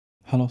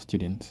Hello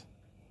students,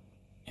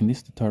 in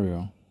this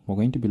tutorial we're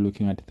going to be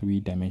looking at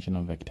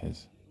three-dimensional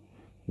vectors.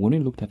 When we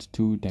looked at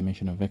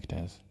two-dimensional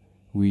vectors,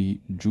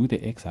 we drew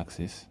the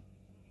x-axis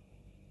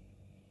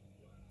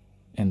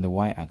and the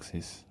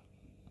y-axis,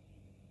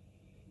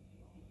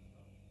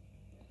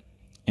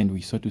 and we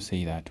saw to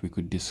say that we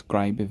could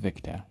describe a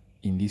vector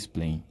in this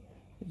plane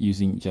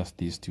using just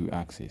these two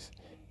axes,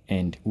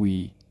 and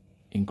we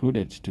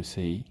included to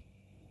say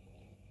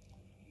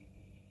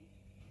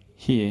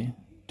here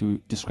to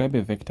describe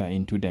a vector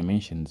in two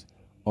dimensions,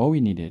 all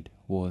we needed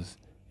was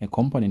a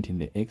component in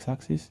the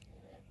x-axis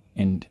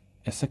and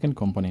a second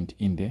component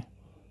in the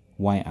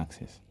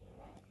y-axis.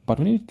 But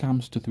when it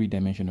comes to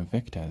three-dimensional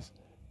vectors,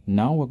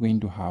 now we're going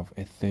to have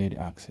a third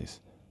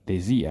axis, the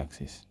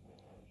z-axis.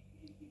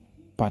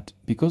 But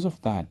because of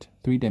that,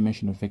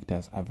 three-dimensional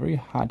vectors are very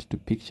hard to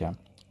picture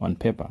on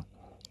paper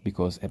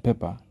because a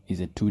paper is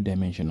a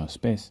two-dimensional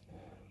space.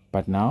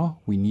 But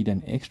now we need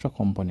an extra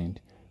component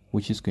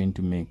which is going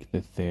to make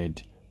the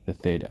third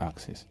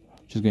axis,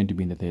 which is going to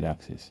be in the third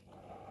axis.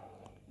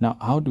 Now,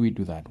 how do we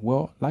do that?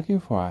 Well, luckily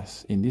for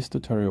us, in this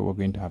tutorial, we're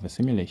going to have a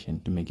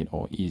simulation to make it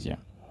all easier.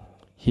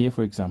 Here,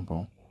 for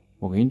example,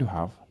 we're going to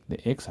have the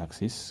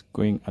x-axis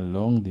going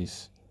along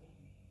this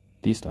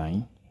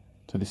line.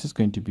 So this is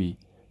going to be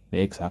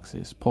the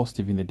x-axis,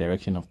 positive in the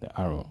direction of the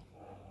arrow.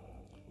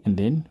 And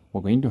then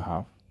we're going to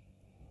have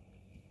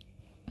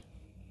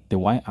the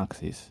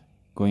y-axis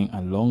going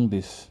along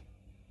this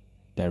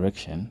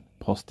direction,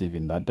 positive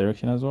in that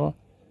direction as well.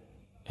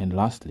 And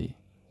lastly,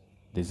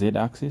 the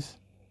z-axis,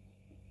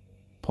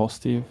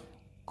 positive,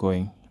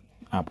 going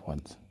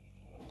upwards.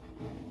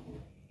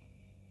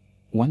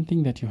 One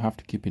thing that you have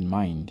to keep in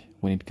mind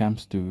when it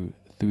comes to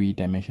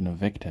three-dimensional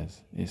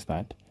vectors is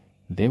that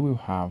they will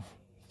have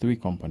three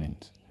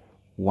components.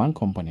 One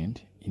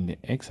component in the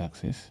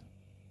x-axis,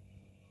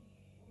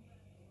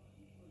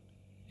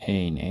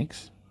 A in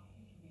x,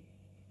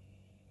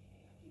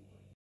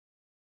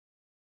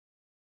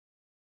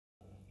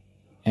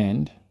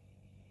 and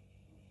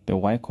the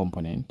y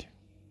component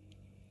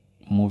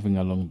moving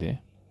along the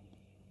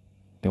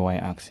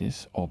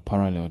y-axis or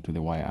parallel to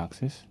the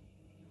y-axis.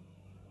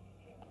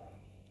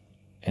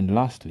 And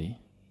lastly,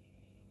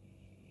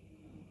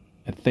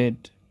 a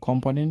third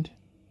component,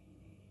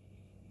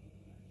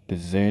 the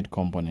z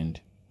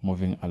component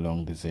moving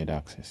along the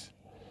z-axis.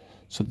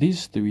 So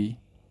these three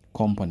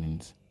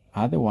components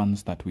are the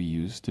ones that we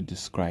use to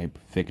describe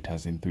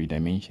vectors in three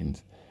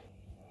dimensions,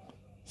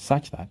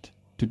 such that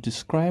to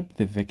describe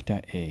the vector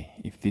A,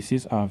 if this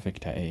is our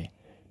vector A,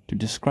 to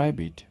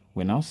describe it,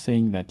 we're now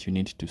saying that you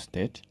need to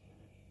state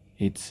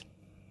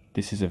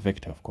this is a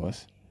vector, of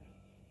course,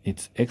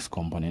 its x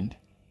component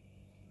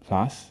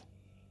plus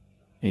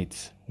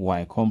its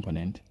y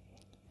component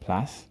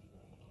plus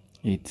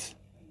its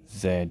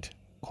z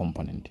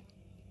component.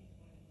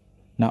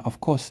 Now,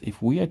 of course,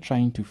 if we are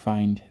trying to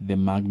find the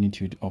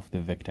magnitude of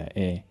the vector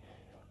A,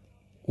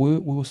 we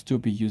will still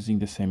be using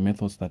the same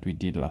methods that we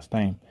did last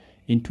time.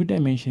 In two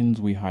dimensions,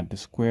 we had the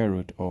square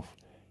root of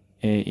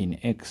A in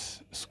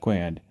x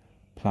squared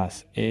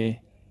plus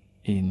A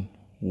in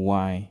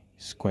y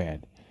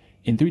squared.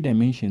 In three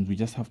dimensions, we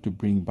just have to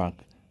bring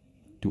back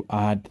to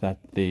add that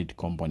third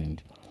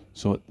component.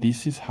 So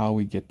this is how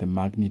we get the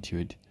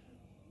magnitude.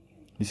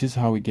 This is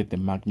how we get the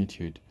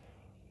magnitude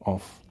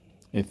of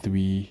a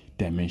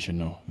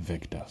three-dimensional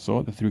vector.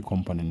 So the three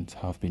components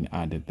have been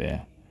added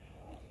there.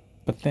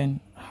 But then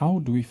how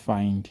do we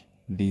find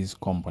these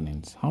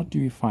components? How do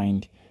we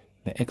find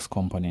the x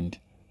component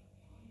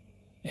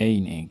A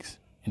in x?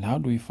 And how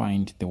do we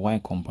find the y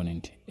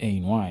component A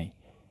in y?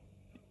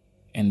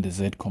 And the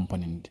z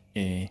component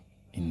A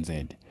in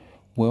z?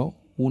 Well,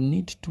 we'll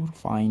need to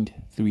find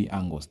three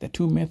angles. There are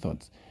two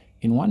methods.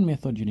 In one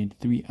method, you need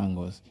three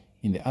angles.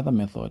 In the other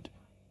method,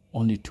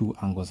 only two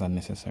angles are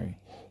necessary.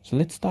 So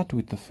let's start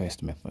with the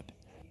first method.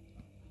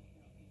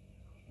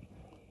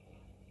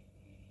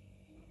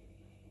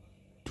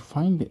 To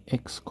find the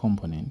x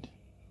component,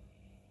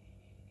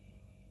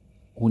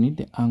 we need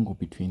the angle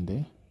between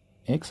the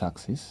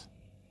x-axis.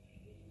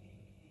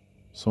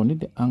 So we need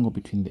the angle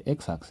between the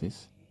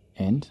x-axis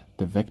and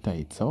the vector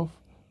itself.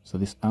 So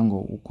this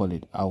angle, we'll call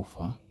it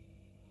alpha.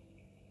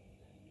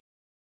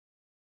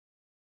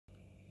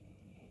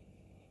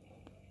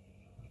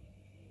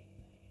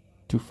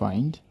 To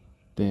find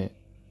the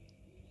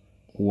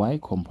y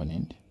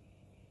component,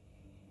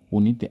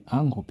 we need the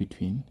angle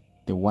between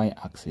the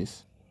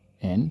y-axis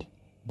and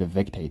the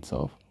vector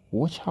itself.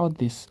 Watch how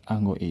this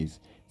angle is.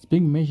 It's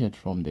being measured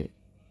from the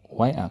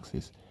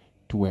y-axis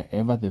to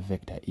wherever the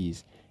vector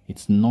is.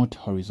 It's not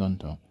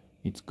horizontal.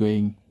 It's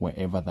going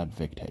wherever that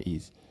vector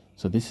is.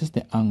 So this is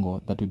the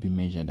angle that will be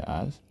measured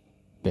as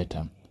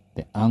beta,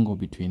 the angle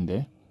between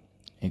the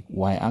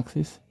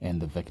y-axis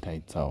and the vector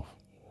itself.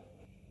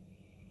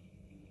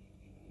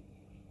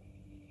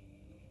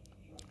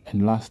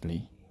 And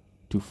lastly,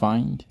 to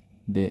find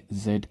the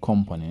z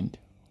component,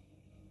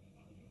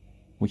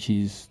 which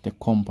is the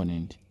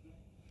component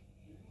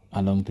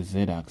along the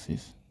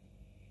z-axis,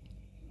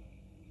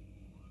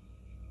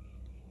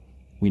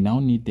 we now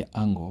need the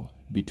angle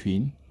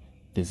between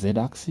the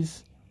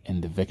z-axis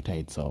and the vector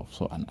itself.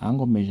 So an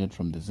angle measured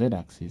from the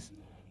z-axis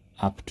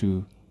up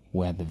to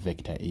where the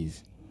vector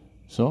is.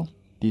 So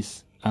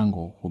this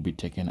angle will be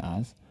taken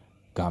as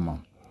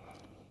gamma.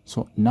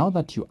 So now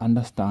that you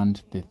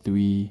understand the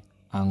three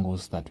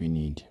angles that we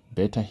need,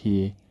 beta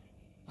here,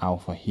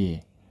 alpha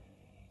here,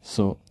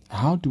 so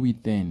how do we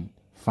then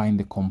find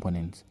the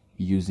components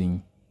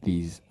using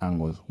these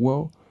angles?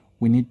 Well,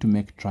 we need to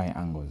make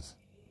triangles.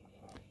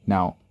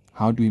 Now,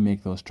 how do we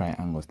make those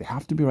triangles? They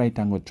have to be right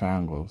angled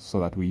triangles so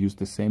that we use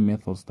the same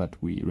methods that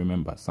we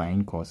remember,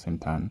 sine, cos,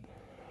 and tan.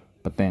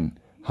 But then,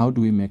 how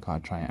do we make our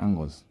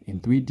triangles? In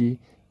 3D,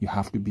 you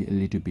have to be a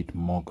little bit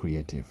more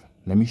creative.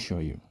 Let me show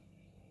you.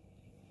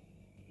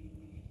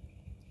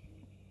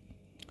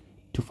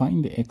 To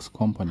find the x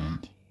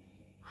component,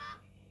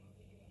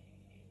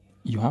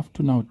 you have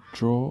to now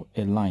draw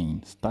a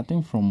line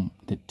starting from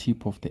the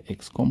tip of the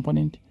x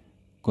component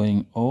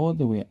going all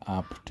the way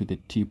up to the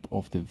tip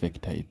of the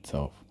vector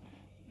itself.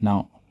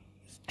 Now,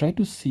 try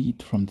to see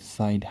it from the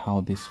side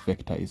how this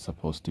vector is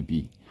supposed to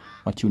be.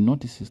 What you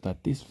notice is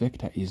that this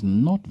vector is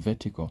not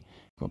vertical,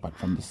 but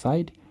from the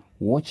side,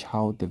 watch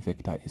how the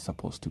vector is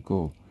supposed to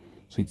go.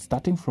 So it's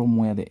starting from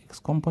where the x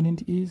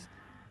component is,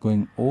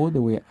 going all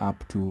the way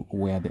up to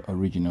where the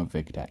original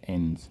vector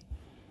ends.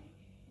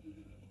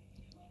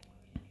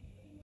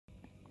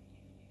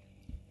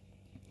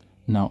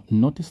 Now,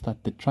 notice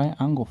that the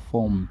triangle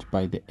formed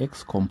by the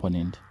x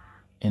component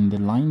and the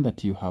line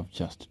that you have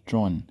just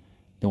drawn,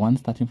 the one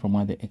starting from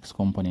where the x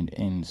component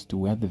ends to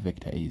where the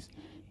vector is,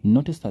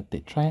 notice that the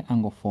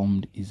triangle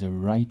formed is a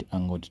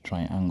right-angled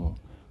triangle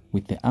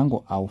with the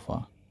angle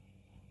alpha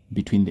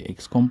between the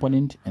x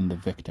component and the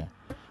vector.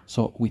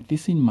 So with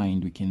this in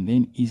mind, we can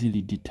then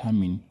easily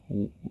determine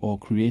or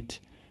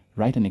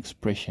write an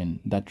expression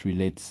that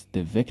relates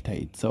the vector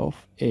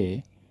itself,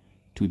 A,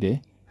 to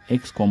the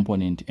x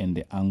component and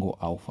the angle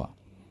alpha.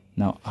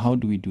 Now, how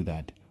do we do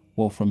that?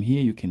 Well, from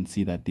here you can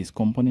see that this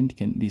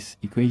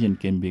equation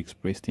can be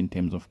expressed in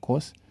terms of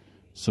cos.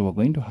 So we're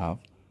going to have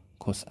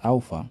cos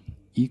alpha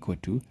equal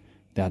to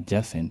the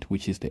adjacent,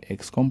 which is the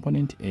x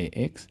component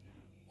ax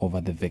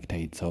over the vector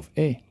itself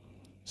A.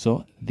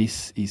 So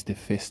this is the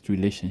first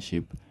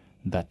relationship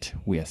that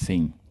we are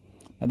seeing.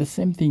 Now the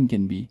same thing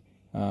can be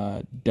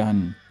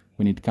done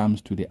when it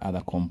comes to the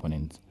other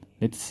components.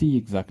 Let's see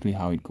exactly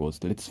how it goes.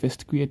 Let's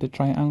first create the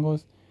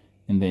triangles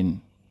and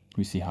then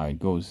we see how it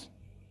goes.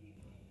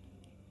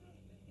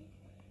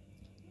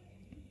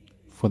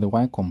 For the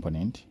y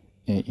component,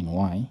 A in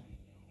y,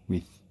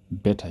 with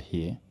beta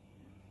here,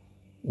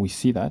 we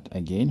see that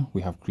again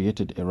we have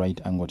created a right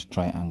angled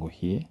triangle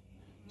here.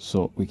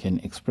 So we can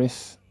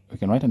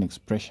write an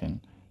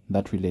expression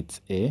that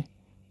relates A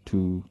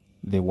to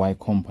the y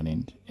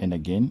component, and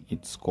again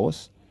it's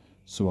cos.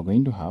 So we're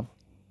going to have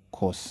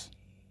cos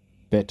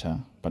beta,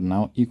 but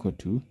now equal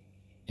to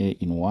A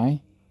in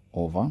y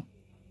over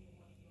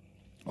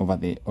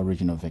the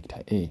original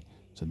vector A.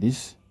 So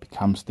this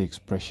becomes the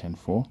expression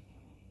for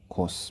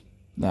cos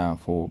that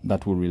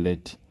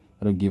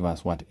will give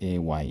us what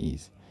AY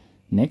is.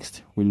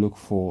 Next, we look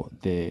for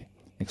the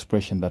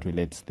expression that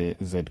relates the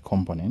z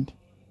component.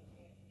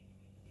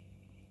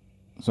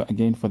 So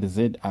again, for the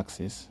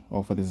z-axis,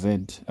 or for the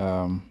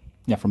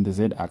from the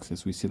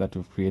z-axis, we see that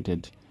we've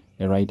created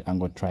a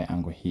right-angled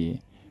triangle here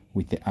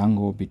with the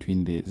angle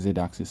between the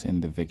z-axis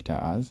and the vector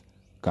as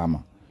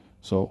gamma.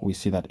 So we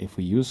see that if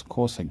we use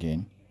cos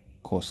again,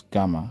 cos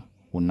gamma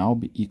will now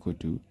be equal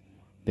to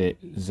the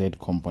z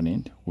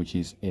component, which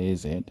is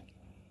az,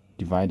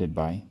 divided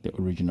by the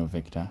original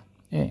vector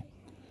A.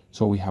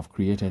 So we have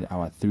created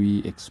our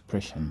three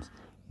expressions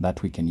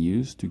that we can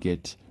use to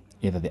get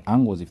either the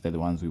angles if they're the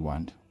ones we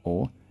want,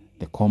 or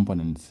the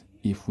components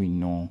if we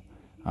know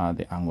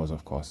the angles,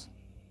 of course.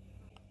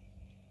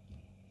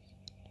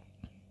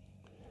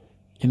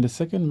 In the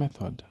second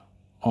method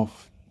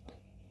of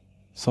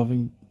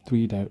solving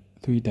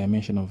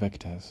three-dimensional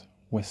vectors,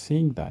 we're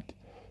seeing that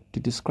to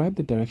describe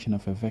the direction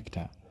of a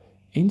vector,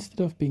 instead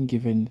of being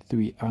given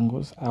three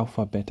angles,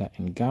 alpha, beta,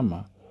 and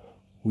gamma,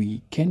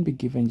 we can be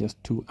given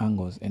just two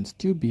angles and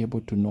still be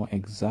able to know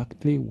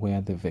exactly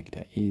where the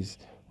vector is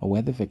or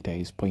where the vector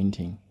is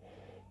pointing.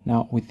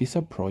 Now, with this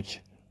approach,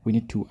 we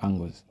need two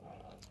angles.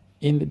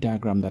 In the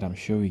diagram that I'm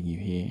showing you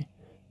here,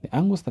 the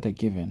angles that are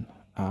given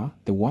are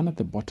the one at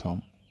the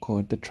bottom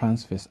called the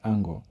transverse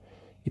angle.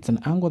 It's an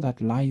angle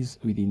that lies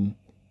in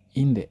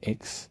the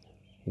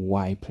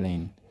x-y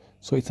plane.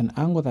 So it's an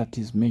angle that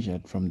is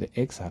measured from the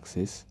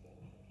x-axis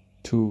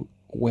to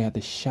where the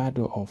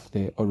shadow of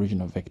the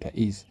original vector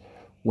is.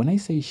 When I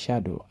say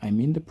shadow, I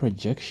mean the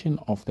projection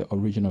of the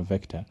original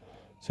vector.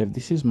 So if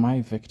this is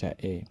my vector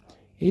A,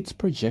 its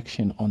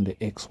projection on the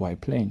xy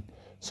plane.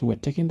 So we're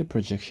taking the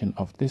projection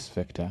of this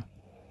vector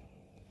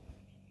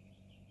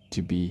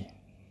to be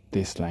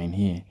this line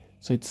here.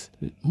 So it's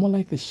more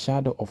like the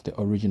shadow of the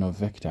original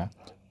vector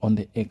on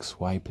the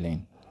xy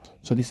plane.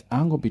 So this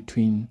angle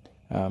between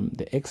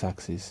the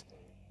x-axis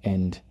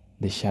and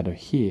the shadow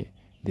here,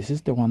 this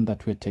is the one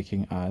that we're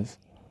taking as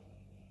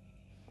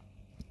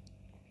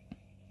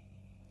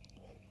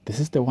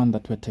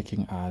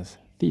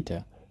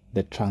theta,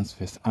 the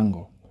transverse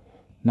angle.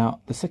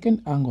 Now, the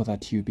second angle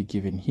that you'll be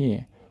given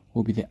here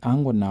will be the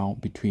angle now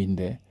between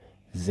the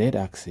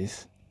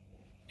z-axis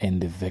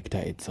and the vector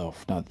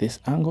itself. Now, this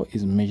angle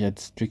is measured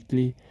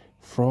strictly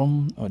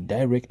from or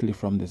directly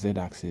from the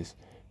z-axis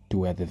to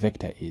where the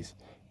vector is.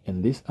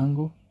 And this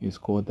angle is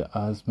called the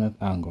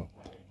azimuth angle.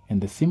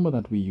 And the symbol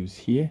that we use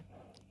here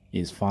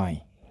is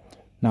phi.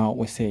 Now,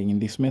 we're saying in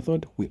this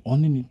method, we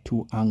only need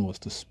two angles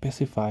to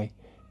specify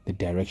the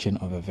direction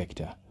of a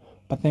vector.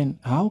 But then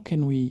how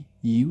can we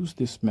use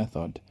this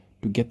method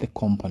to get the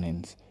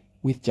components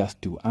with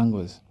just two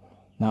angles?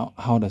 Now,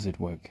 how does it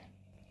work?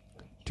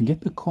 To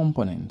get the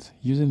components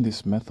using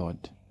this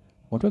method,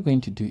 what we're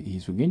going to do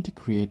is we're going to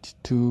create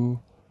two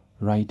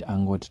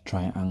right-angled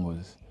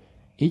triangles,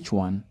 each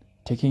one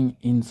taking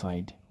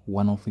inside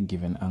one of the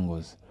given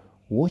angles.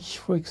 Watch,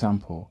 for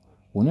example,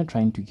 when we're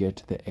trying to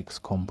get the x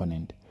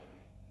component,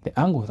 the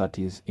angle that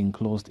is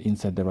enclosed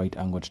inside the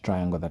right-angled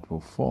triangle that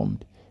we've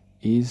formed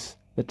is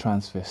the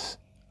transverse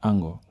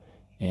angle,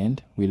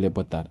 and we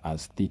label that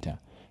as theta.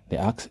 The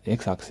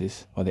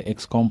x-axis, or the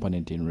x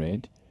component in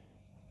red,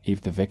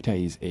 if the vector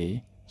is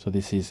a, so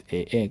this is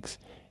ax,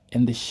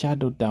 and the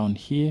shadow down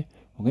here,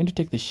 we're going to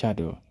take the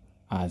shadow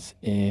as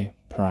a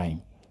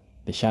prime,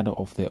 the shadow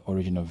of the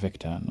original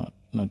vector,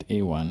 not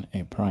a1,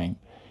 a prime,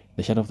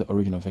 the shadow of the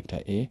original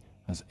vector a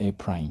as a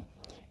prime.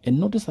 And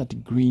notice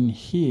that green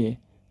here,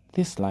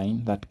 this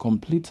line that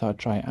completes our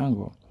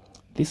triangle,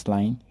 this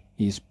line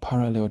is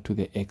parallel to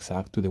the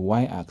x-axis, to the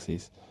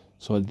y-axis.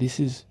 So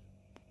this is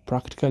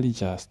practically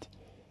just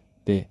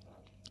the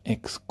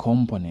x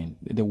component,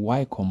 the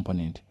y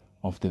component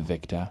of the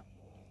vector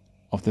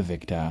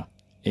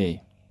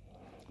a.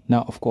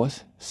 Now, of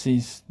course,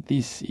 since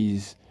this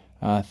is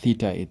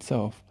theta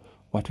itself,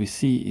 what we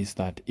see is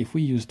that if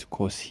we used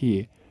cos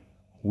here,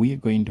 we are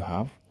going to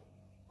have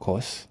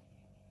cos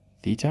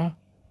theta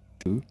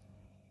to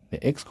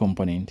the x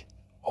component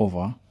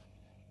over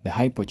the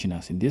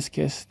hypotenuse. In this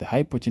case, the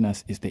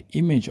hypotenuse is the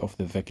image of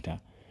the vector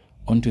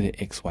onto the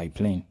xy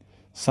plane,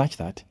 such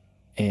that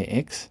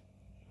ax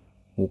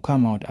will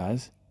come out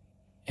as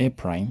a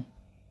prime,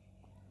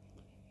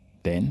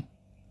 then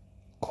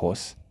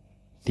cos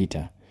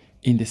theta.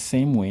 In the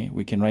same way,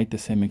 we can write the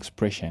same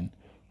expression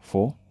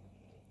for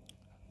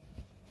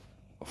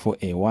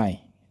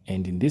ay,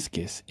 and in this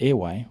case,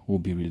 ay will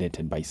be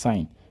related by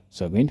sine.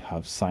 So we're going to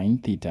have sine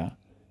theta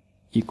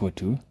equal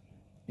to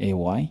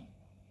ay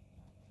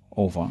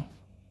over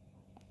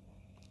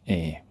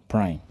a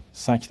prime,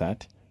 such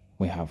that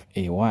we have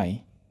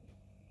ay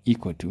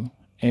equal to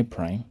a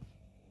prime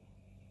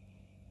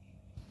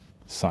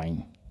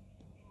sine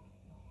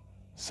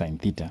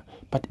theta.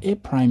 But a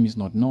prime is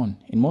not known.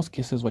 In most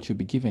cases, what you'll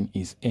be given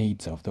is a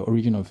itself, the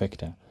original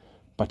vector,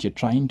 but you're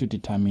trying to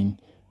determine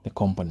the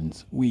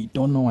components. We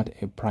don't know what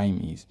a prime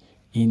is.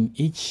 In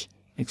each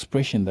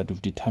expression that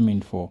we've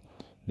determined for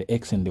the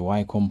x and the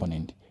y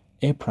component,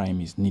 a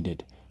prime is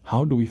needed.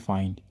 How do we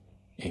find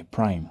a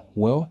prime?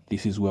 Well,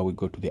 this is where we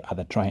go to the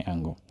other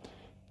triangle.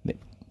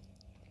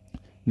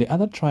 The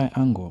other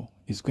triangle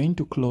is going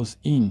to close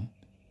in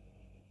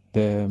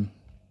the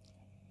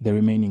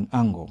remaining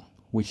angle,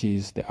 which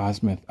is the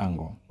azimuth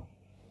angle.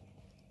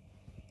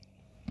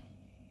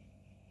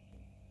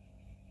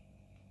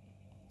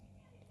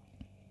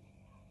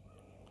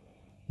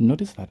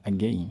 Notice that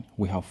again,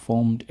 we have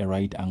formed a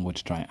right-angled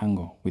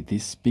triangle with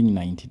this being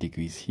 90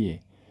 degrees here,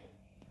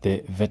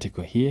 the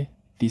vertical here,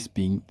 this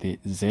being the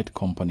z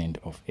component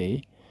of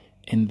a,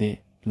 and the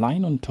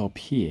line on top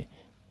here,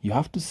 you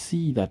have to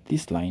see that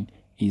this line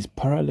is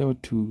parallel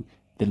to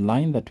the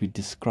line that we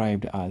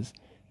described as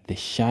the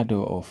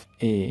shadow of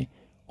a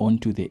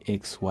onto the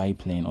xy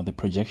plane, or the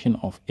projection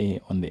of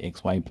a on the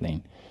xy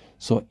plane.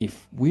 So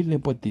if we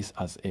label this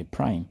as a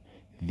prime,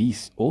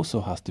 this also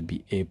has to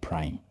be a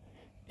prime,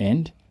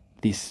 and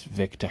this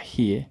vector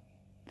here,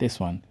 this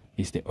one,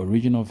 is the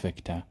original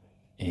vector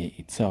a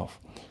itself.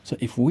 So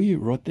if we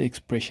wrote the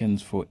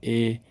expressions for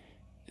a,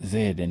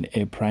 z, and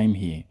a prime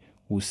here,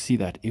 we'll see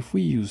that if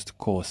we used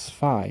cos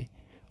phi,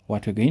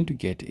 what we're going to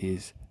get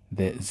is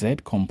the z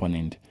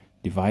component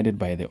divided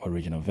by the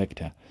original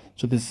vector.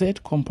 So the z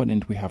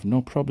component, we have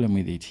no problem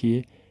with it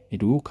here.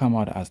 It will come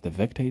out as the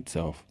vector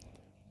itself,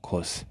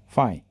 cos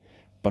phi.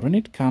 But when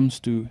it comes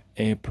to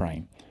a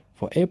prime,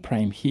 for a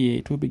prime here,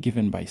 it will be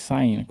given by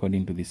sine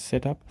according to this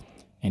setup,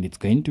 and it's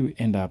going to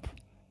end up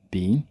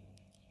being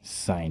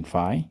sine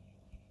phi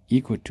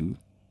equal to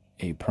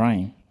a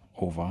prime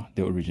over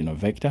the original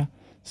vector,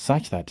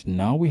 such that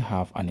now we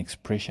have an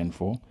expression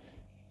for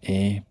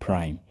a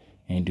prime,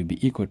 and it will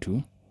be equal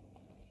to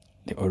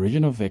the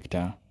original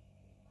vector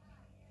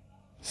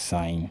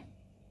sine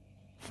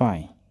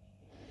phi.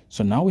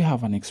 So now we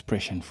have an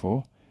expression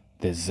for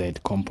the z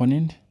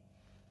component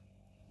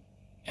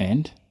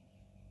and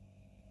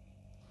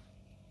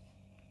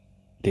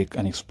take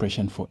an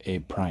expression for a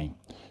prime.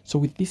 So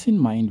with this in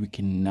mind, we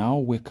can now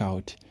work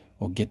out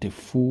or get a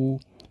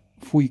full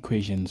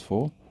equations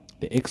for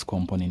the x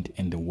component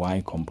and the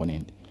y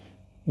component.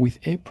 With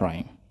a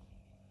prime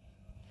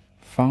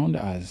found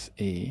as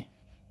a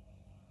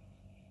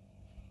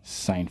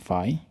sine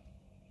phi.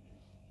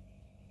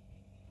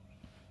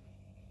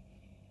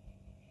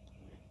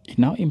 It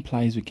now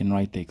implies we can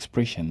write the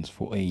expressions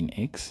for a in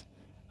x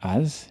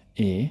as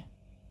a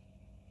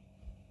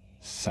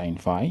sine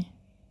phi,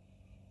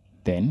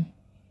 then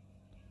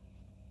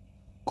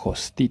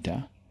cos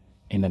theta,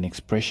 and an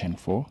expression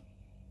for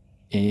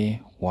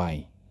ay.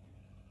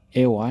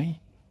 Ay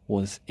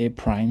was a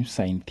prime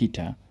sine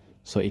theta,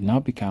 so it now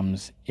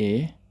becomes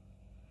a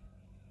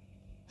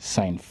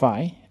sine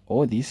phi,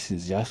 or this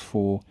is just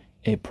for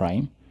a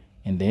prime,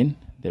 and then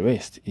the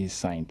rest is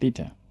sine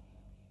theta.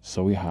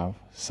 So we have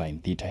sine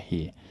theta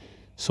here.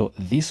 So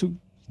these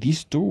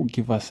two will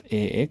give us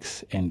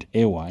ax and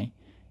ay,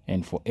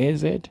 and for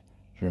az,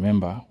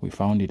 remember we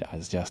found it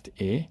as just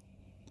a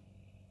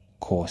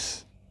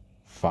cos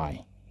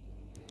phi.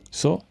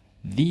 So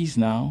these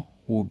now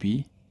will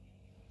be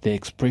the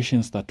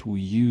expressions that we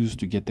use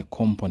to get the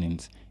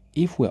components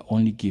if we're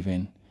only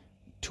given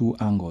two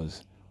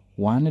angles,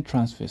 one a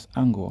transverse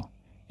angle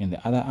and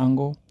the other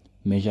angle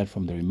measured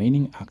from the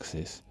remaining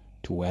axis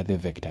to where the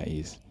vector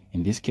is.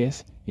 In this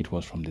case, it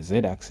was from the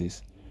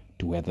z-axis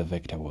to where the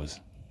vector was.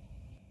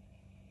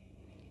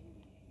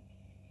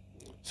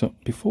 So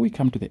before we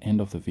come to the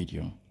end of the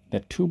video,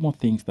 there are two more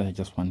things that I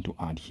just want to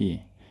add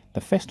here.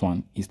 The first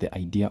one is the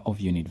idea of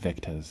unit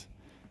vectors.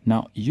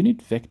 Now, unit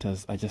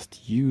vectors are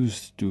just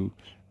used to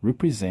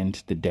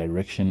represent the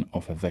direction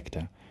of a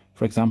vector.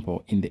 For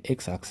example, in the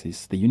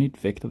x-axis, the unit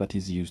vector that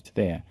is used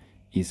there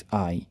is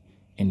I,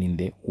 and in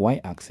the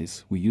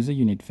y-axis, we use a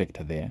unit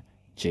vector there,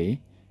 j,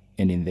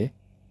 and in the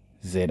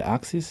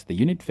z-axis, the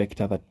unit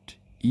vector that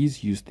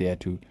is used there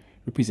to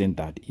represent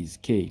that is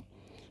k.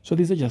 So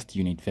these are just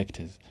unit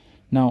vectors.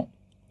 Now,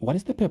 what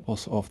is the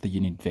purpose of the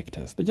unit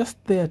vectors? They're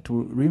just there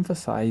to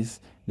reemphasize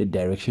the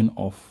direction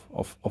of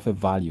a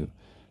value.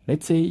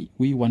 Let's say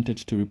we wanted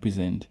to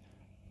represent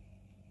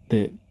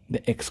the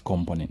x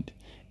component.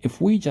 If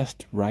we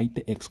just write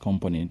the x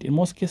component, in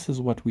most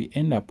cases what we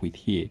end up with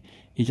here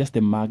is just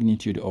the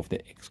magnitude of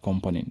the x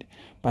component.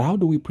 But how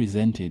do we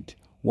present it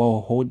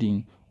while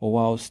holding or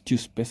while still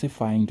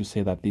specifying to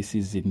say that this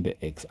is in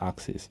the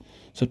x-axis?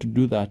 So to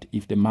do that,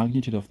 if the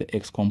magnitude of the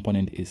x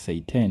component is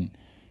say 10,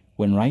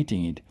 when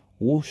writing it,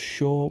 we'll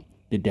show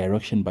the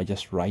direction by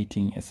just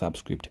writing a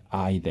subscript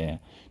I there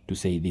to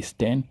say this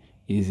 10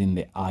 is in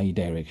the I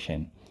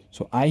direction.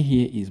 So I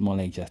here is more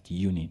like just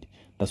unit.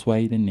 That's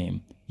why the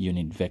name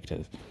unit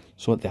vectors.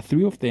 So there are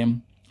three of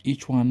them,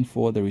 each one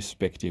for the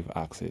respective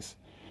axis.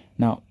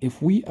 Now,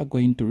 if we are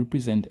going to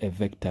represent a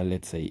vector,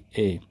 let's say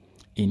A,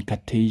 in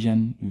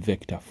Cartesian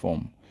vector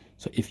form.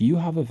 So if you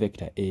have a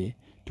vector A,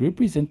 to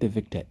represent the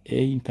vector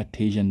A in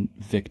Cartesian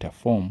vector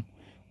form,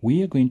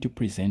 we are going to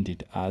present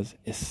it as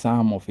a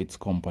sum of its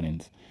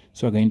components.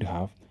 So we're going to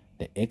have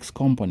the x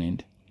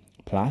component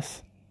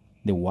plus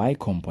the y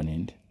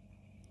component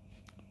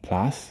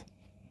plus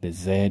the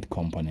z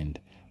component.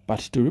 But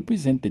to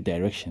represent the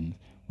directions,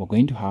 we're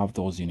going to have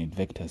those unit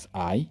vectors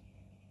I,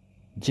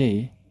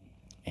 j,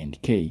 and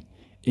k.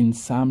 In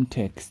some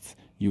texts,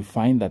 you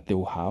find that they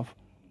will have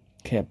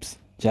caps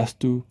just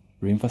to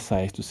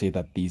reemphasize to say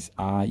that these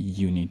are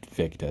unit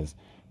vectors.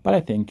 But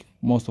I think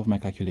most of my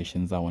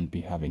calculations I won't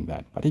be having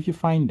that. But if you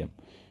find them,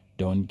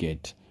 don't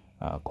get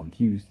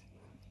confused.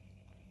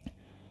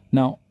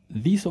 Now,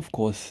 this of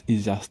course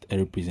is just a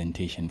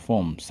representation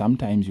form.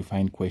 Sometimes you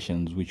find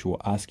questions which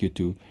will ask you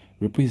to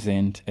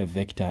represent a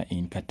vector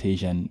in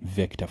Cartesian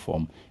vector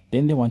form.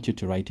 Then they want you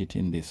to write it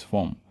in this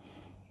form.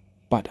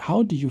 But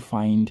how do you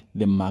find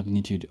the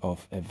magnitude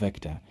of a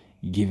vector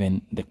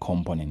given the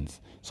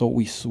components? So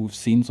we've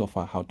seen so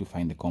far how to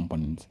find the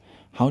components.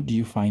 How do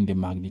you find the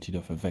magnitude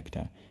of a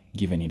vector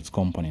given its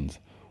components?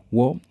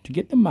 Well, to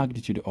get the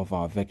magnitude of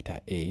our vector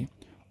A,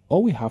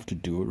 all we have to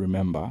do,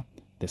 remember,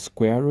 the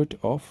square root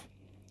of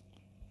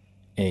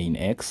a in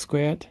x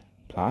squared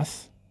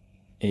plus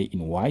a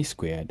in y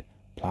squared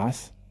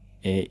plus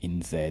a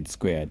in z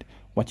squared.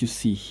 What you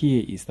see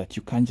here is that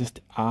you can't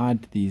just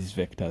add these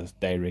vectors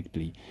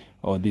directly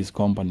or these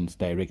components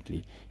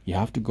directly. You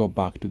have to go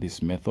back to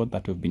this method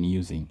that we've been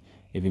using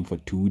even for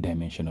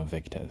two-dimensional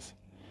vectors.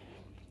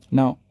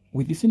 Now,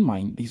 with this in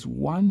mind, there's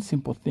one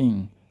simple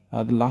thing,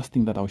 the last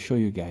thing that I'll show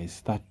you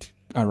guys, that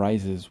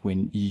arises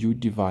when you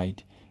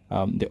divide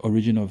the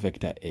original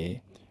vector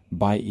A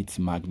by its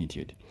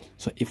magnitude.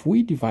 So if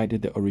we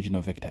divided the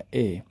original vector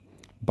A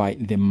by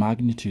the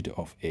magnitude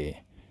of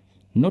A,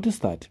 notice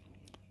that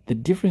the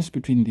difference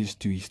between these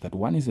two is that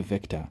one is a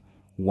vector,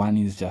 one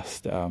is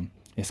just a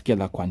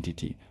scalar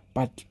quantity.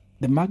 But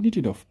the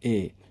magnitude of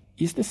A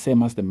is the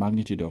same as the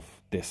magnitude of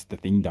the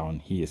thing down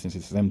here, since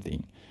it's the same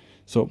thing.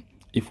 So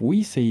if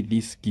we say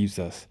this gives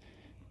us,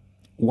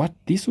 what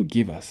this will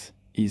give us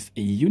is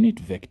a unit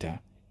vector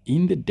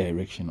in the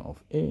direction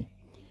of A.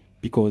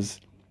 Because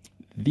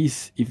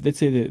this, if let's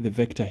say the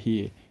vector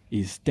here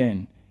is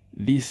 10,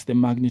 this, the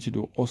magnitude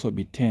will also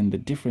be 10. The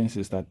difference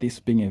is that this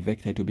being a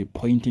vector, it will be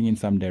pointing in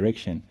some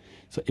direction.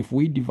 So if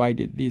we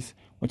divided this,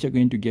 what you're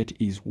going to get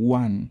is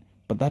 1,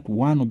 but that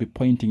 1 will be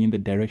pointing in the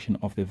direction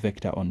of the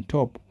vector on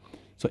top.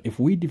 So if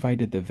we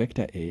divided the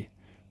vector A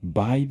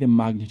by the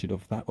magnitude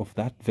of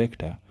that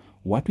vector,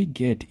 what we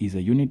get is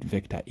a unit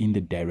vector in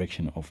the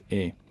direction of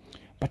A.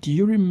 But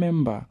you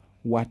remember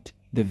what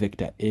the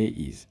vector A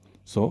is.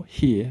 So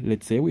here,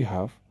 let's say we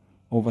have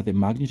over the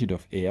magnitude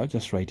of A, I'll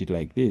just write it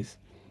like this.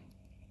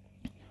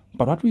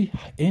 But what we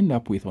end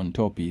up with on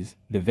top is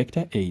the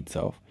vector A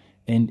itself.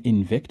 And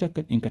in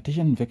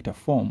Cartesian vector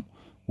form,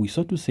 we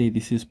sort to say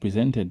this is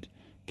presented,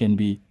 can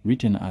be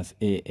written as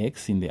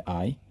AX in the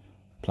I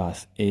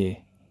plus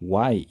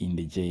AY in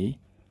the J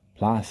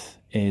plus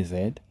AZ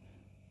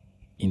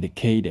in the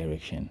K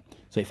direction.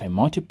 So if I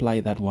multiply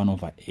that 1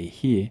 over A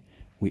here,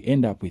 we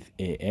end up with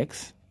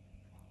AX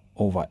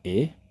over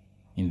A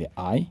in the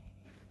I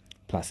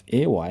plus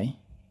AY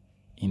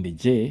in the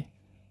J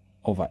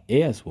over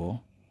A as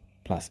well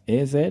plus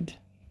AZ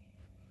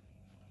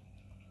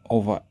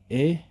over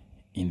A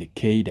in the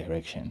K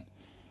direction.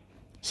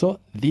 So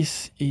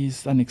this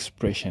is an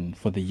expression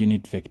for the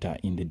unit vector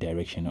in the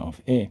direction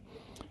of A.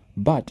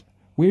 But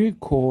we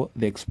recall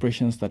the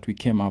expressions that we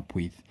came up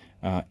with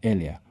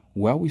earlier,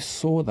 where we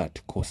saw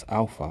that cos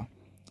alpha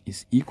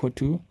is equal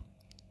to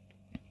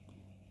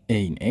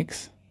A in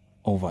X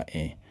over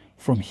A.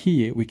 From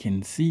here, we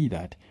can see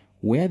that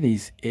where there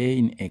is A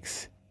in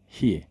X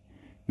here,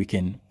 we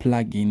can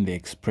plug in the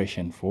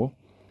expression for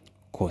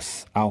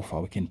cos alpha.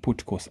 We can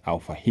put cos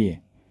alpha here.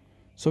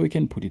 So we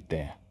can put it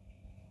there.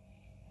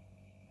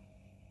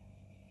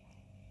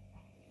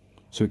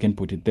 So we can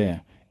put it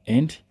there.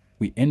 And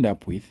we end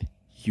up with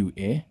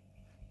UA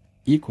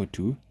equal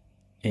to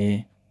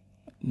A,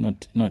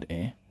 not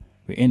A.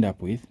 We end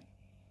up with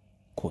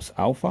cos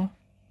alpha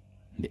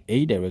in the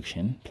A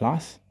direction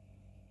plus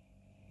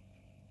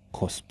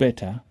cos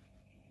beta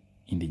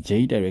in the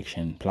J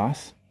direction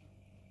plus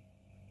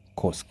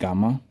cos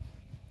gamma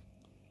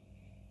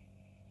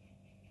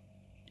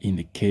in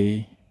the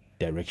K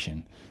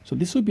direction. So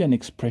this will be an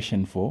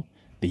expression for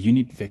the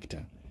unit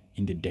vector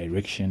in the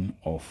direction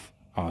of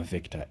our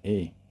vector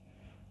A.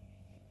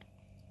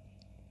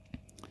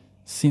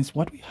 Since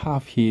what we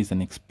have here is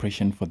an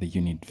expression for the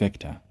unit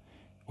vector,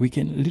 we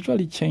can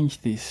literally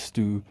change this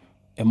to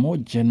a more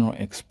general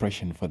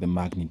expression for the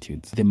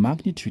magnitudes. The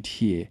magnitude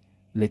here,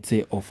 let's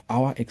say of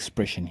our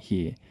expression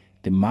here,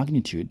 the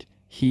magnitude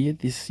here,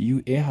 this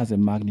UA has a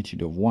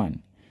magnitude of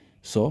 1.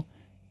 So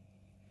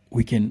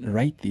we can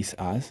write this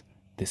as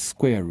the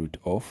square root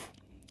of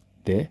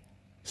the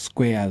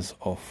squares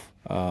of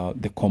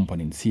the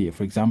components here.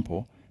 For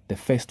example, the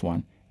first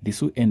one,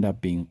 this will end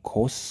up being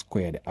cos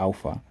squared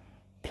alpha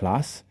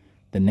plus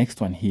the next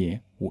one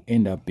here will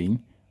end up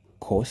being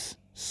cos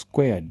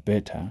squared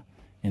beta,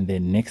 and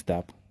then next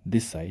up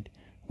this side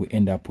we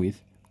end up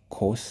with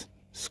cos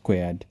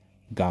squared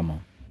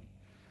gamma.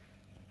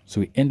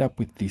 So we end up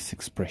with this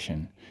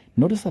expression.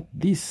 Notice that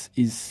this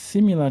is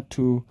similar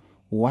to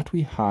what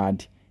we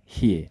had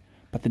here,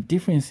 but the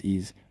difference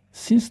is,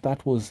 since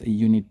that was a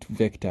unit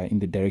vector in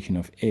the direction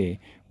of A,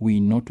 we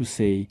know to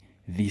say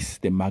this,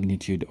 the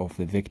magnitude of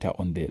the vector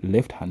on the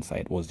left hand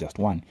side was just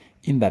 1.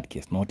 In that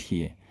case, not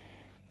here.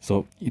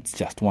 So it's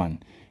just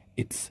 1.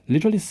 It's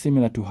literally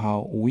similar to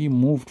how we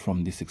moved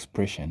from this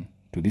expression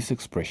to this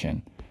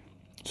expression.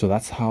 So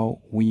that's how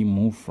we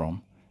move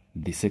from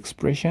this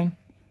expression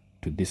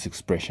to this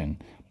expression.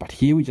 But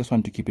here we just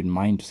want to keep in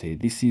mind to say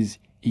this is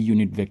a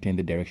unit vector in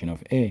the direction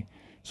of A.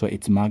 So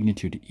its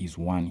magnitude is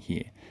 1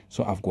 here.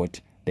 So I've got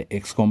the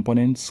x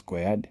component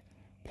squared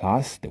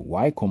plus the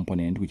y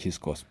component, which is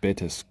cos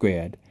beta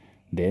squared,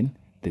 then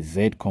the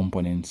z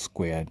component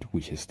squared,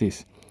 which is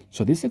this.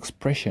 So this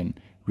expression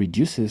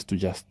reduces to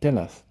just tell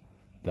us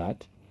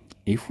that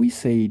if we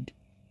said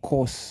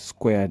cos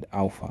squared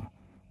alpha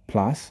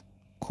plus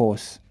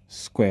cos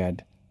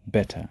squared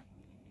beta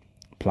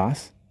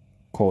plus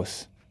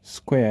cos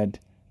squared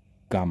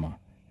gamma,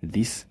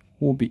 this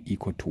will be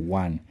equal to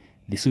 1.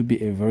 This will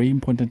be a very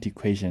important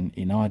equation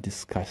in our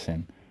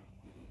discussion.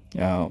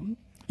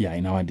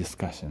 In our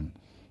discussion.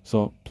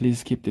 So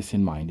please keep this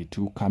in mind. It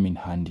will come in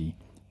handy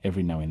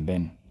every now and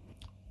then.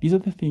 These are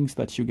the things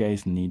that you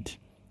guys need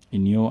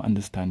in your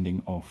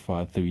understanding of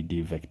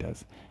 3D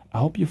vectors. I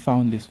hope you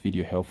found this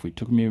video helpful. It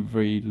took me a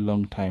very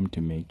long time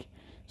to make,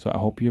 so I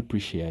hope you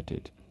appreciate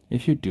it.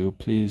 If you do,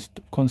 please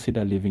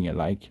consider leaving a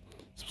like,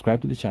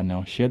 subscribe to the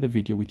channel, share the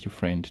video with your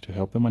friend to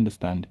help them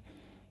understand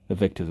the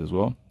vectors as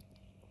well.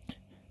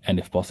 And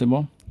if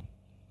possible,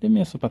 leave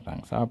me a super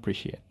thanks. I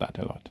appreciate that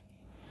a lot.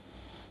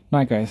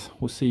 Now guys,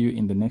 we'll see you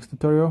in the next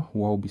tutorial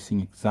where we'll be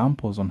seeing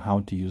examples on how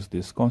to use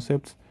these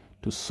concepts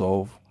to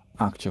solve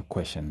actual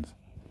questions.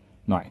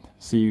 Alright,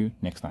 see you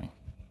next time.